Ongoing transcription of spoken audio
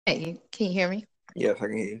Hey, can you hear me? Yes, I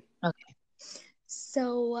can hear you. Okay.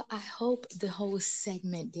 So I hope the whole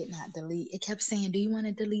segment did not delete. It kept saying, "Do you want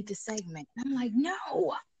to delete the segment?" And I'm like,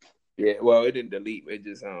 "No." Yeah, well, it didn't delete. It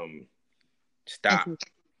just It's stopped.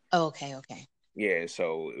 okay, okay. Yeah,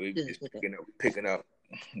 so we Good, just good, good. picking up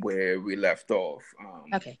where we left off.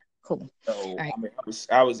 Okay, cool. So All right. I mean,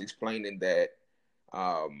 I was explaining that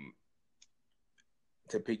um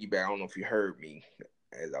to piggyback. I don't know if you heard me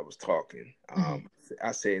as I was talking. Mm-hmm.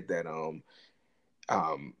 I said that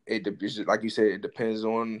it's just, like you said, it depends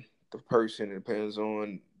on the person. It depends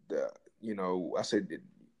on the I said that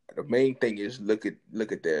the main thing is look at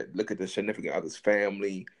the significant other's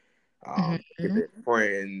family, look at Mm-hmm. their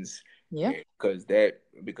friends, Yeah. and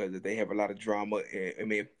because if they have a lot of drama, and I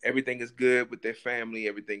mean if everything is good with their family,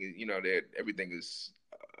 everything is that everything is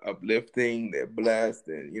uplifting, they're blessed,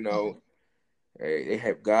 and Mm-hmm. they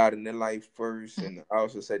have God in their life first. And I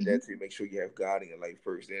also said Mm-hmm. that to make sure you have God in your life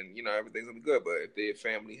first, then everything's gonna be good. But if their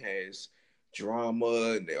family has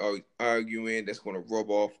drama and they're arguing, that's gonna rub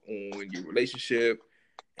off on your relationship,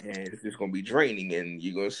 and it's just gonna be draining, and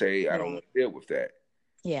you're gonna say, I don't Yeah. want to deal with that.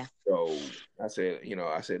 Yeah. So I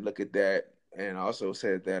said, look at that, and I also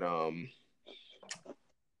said that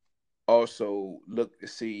also look to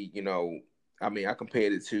see, I mean, I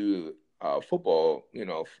compared it to football,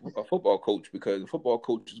 a football coach, because a football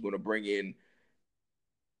coach is going to bring in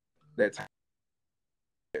that type,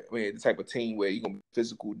 I mean, the type of team where you're going to be a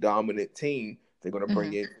physical dominant team. They're going to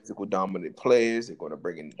bring Mm-hmm. in physical dominant players. They're going to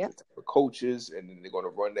bring in the Yep. type of coaches, and then they're going to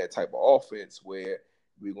run that type of offense where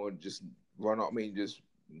we're going to just run off. I mean, just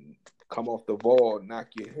come off the ball, knock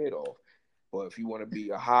your head off. But if you want to be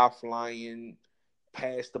a high flying,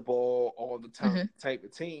 pass the ball all the time Mm-hmm. type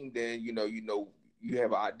of team, then you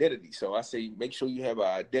have an identity. So I say make sure you have an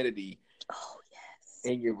identity Oh yes.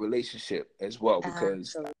 in your relationship as well,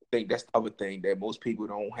 because I Absolutely. think that's the other thing that most people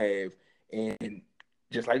don't have. And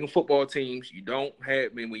just like in football teams, you don't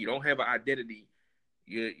have. I mean, when you don't have an identity,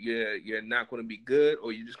 you're not going to be good,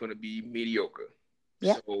 or you're just going to be mediocre.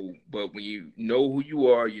 Yep. So, but when you know who you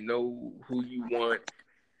are, you know who you want,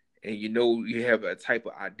 and you have a type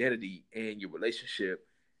of identity in your relationship,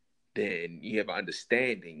 then you have an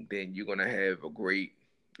understanding, then you're gonna have a great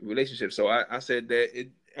relationship. So I said that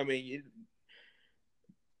I mean,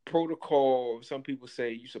 protocol. Some people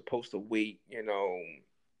say you're supposed to wait.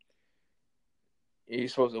 You're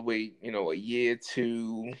supposed to wait. A year,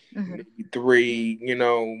 two, Mm-hmm. maybe three.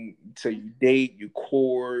 Till you date, you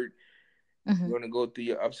court. Mm-hmm. You're gonna go through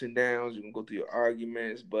your ups and downs. You're gonna go through your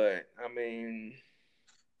arguments. But I mean,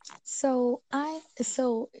 So I've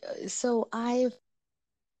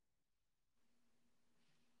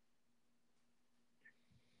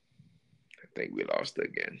I think we lost it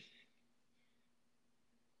again.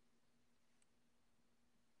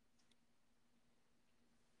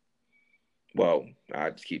 Well, I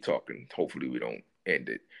just keep talking. Hopefully, we don't end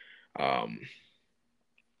it. Um,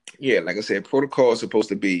 yeah, like I said, protocol is supposed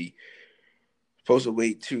to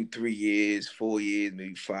wait 2, 3 years, 4 years,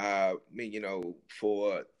 maybe five. I mean,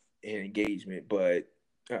 for an engagement. But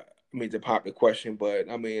I mean, to pop the question. But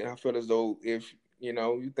I mean, I feel as though if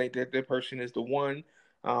you think that that person is the one,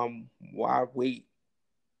 why wait?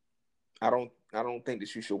 I don't think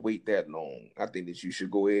that you should wait that long. I think that you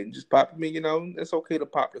should go ahead and just pop. I mean, it's okay to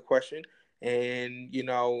pop the question, and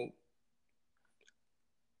now,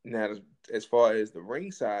 as far as the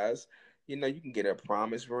ring size, you can get a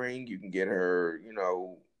promise ring. You can get her,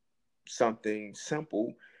 something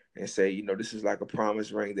simple, and say, this is like a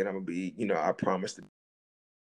promise ring that I'm gonna be, I promise to